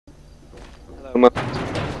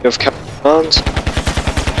of commands.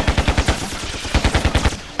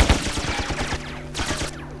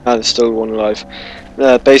 Ah, there's still one alive.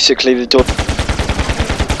 Basically, the door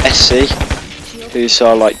SC, who's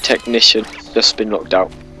our like technician, just been locked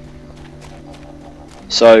out.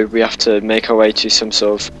 So we have to make our way to some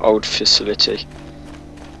sort of old facility.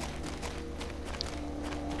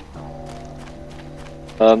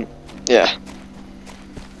 Yeah.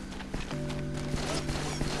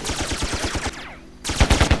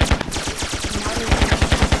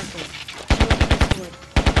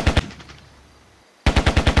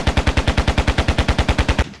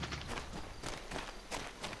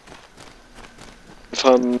 If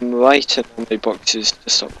I'm right, and my box is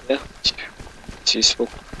just up there, it's useful.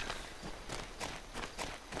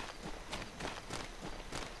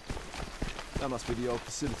 That must be the old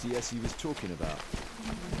facility Essie was talking about.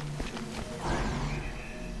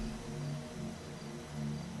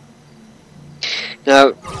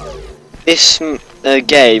 Now, this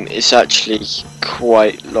game is actually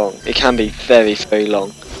quite long. It can be very, very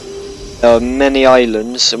long. There are many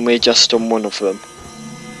islands, and we're just on one of them.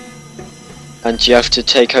 And you have to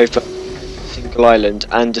take over a single island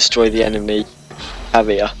and destroy the enemy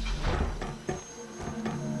carrier,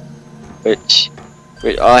 which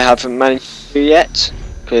I haven't managed to do yet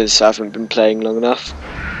because I haven't been playing long enough.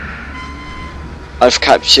 I've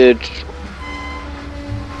captured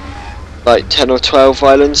like 10 or 12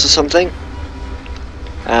 islands or something,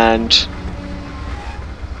 and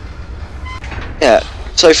yeah,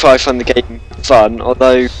 so far I find the game fun,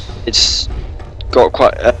 although it's got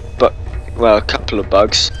quite a couple of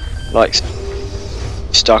bugs, like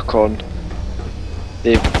stuck on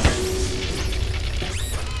the run.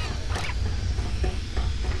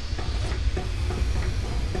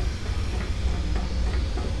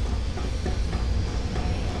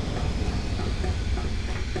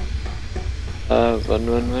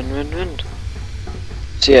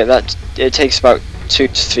 So yeah, it takes about 2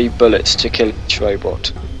 to 3 bullets to kill each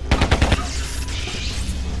robot.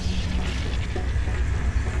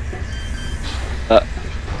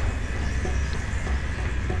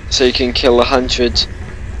 So you can kill 100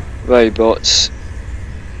 robots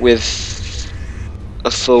with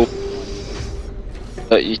a full,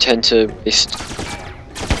 but you tend to waste.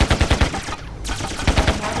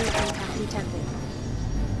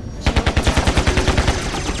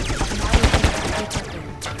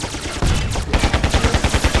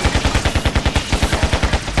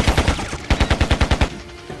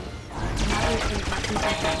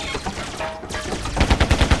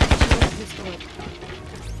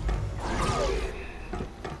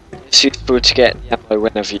 It's useful to get the ammo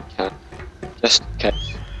whenever you can, just in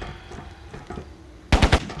case.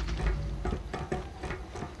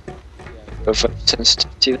 Yeah,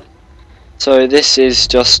 sensitivity there. So this is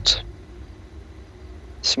just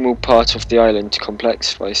a small part of the island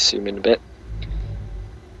complex, if I zoom in a bit.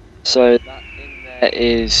 So that in there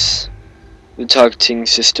is the targeting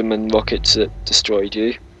system and rockets that destroyed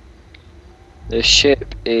you. The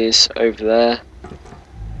ship is over there.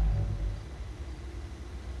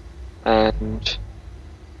 And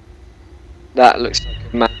that looks like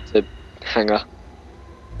a Manta hangar.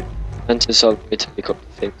 Mantas are the helicopter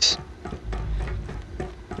things.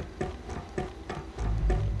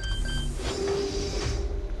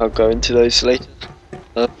 I'll go into those later.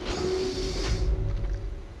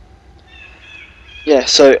 Yeah,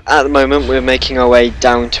 so at the moment we're making our way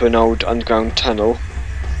down to an old underground tunnel,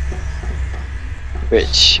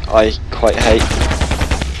 which I quite hate.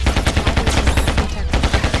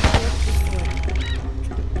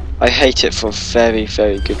 I hate it for a very,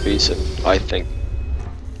 very good reason, I think.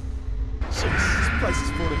 This place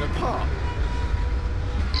is falling apart.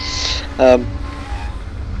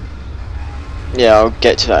 Yeah, I'll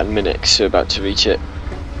get to that in a minute because we're about to reach it.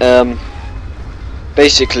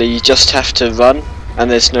 Basically, you just have to run, and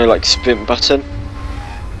there's no like sprint button.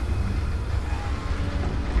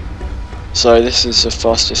 So this is the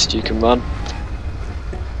fastest you can run,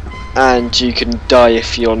 and you can die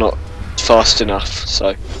if you're not fast enough.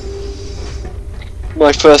 So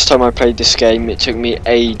my first time I played this game, it took me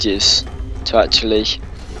ages to actually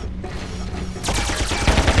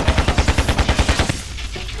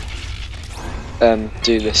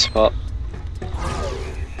do this part.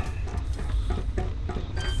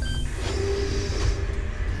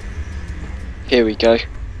 Here we go.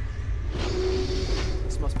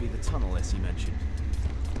 This must be the tunnel Essie mentioned.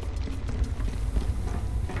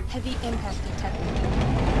 Heavy impact detected.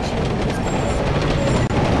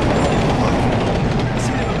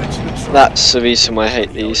 That's the reason why I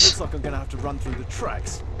hate these. Looks like I'm gonna have to run through the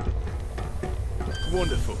tracks.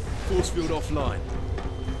 Wonderful. Force field offline.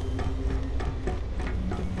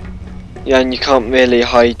 Yeah, and you can't really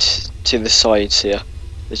hide to the sides here.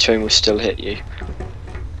 The train will still hit you.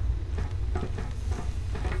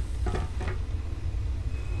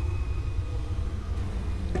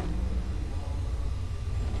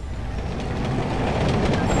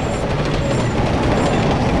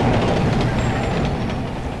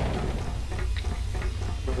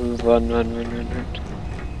 Run.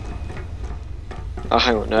 Oh,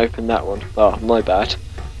 hang on, open that one. Oh, my bad.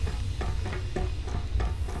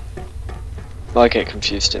 I get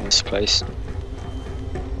confused in this place.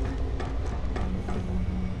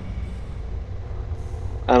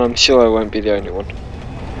 And I'm sure I won't be the only one.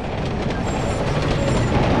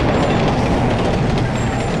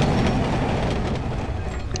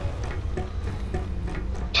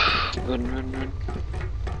 Run.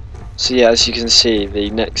 So yeah, as you can see, the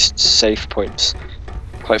next safe point's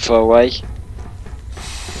quite far away.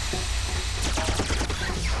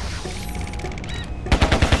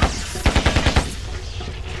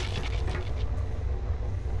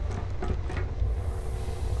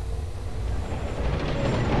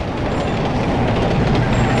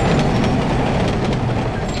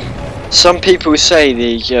 Some people say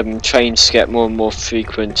the trains get more and more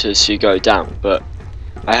frequent as you go down, but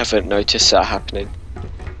I haven't noticed that happening.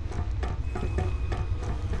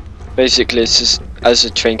 Basically, it's just, as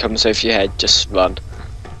a train comes over your head, just run.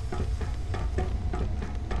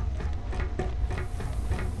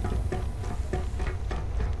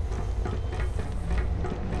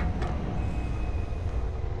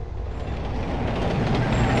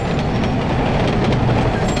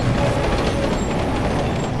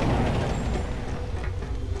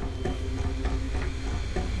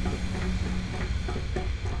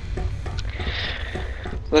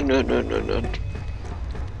 Run.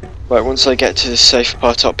 Right, once I get to the safe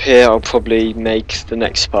part up here, I'll probably make the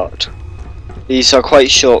next part. These are quite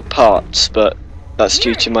short parts, but that's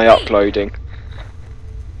due to my uploading.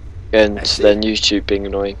 And then YouTube being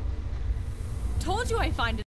annoying. Told you I find it.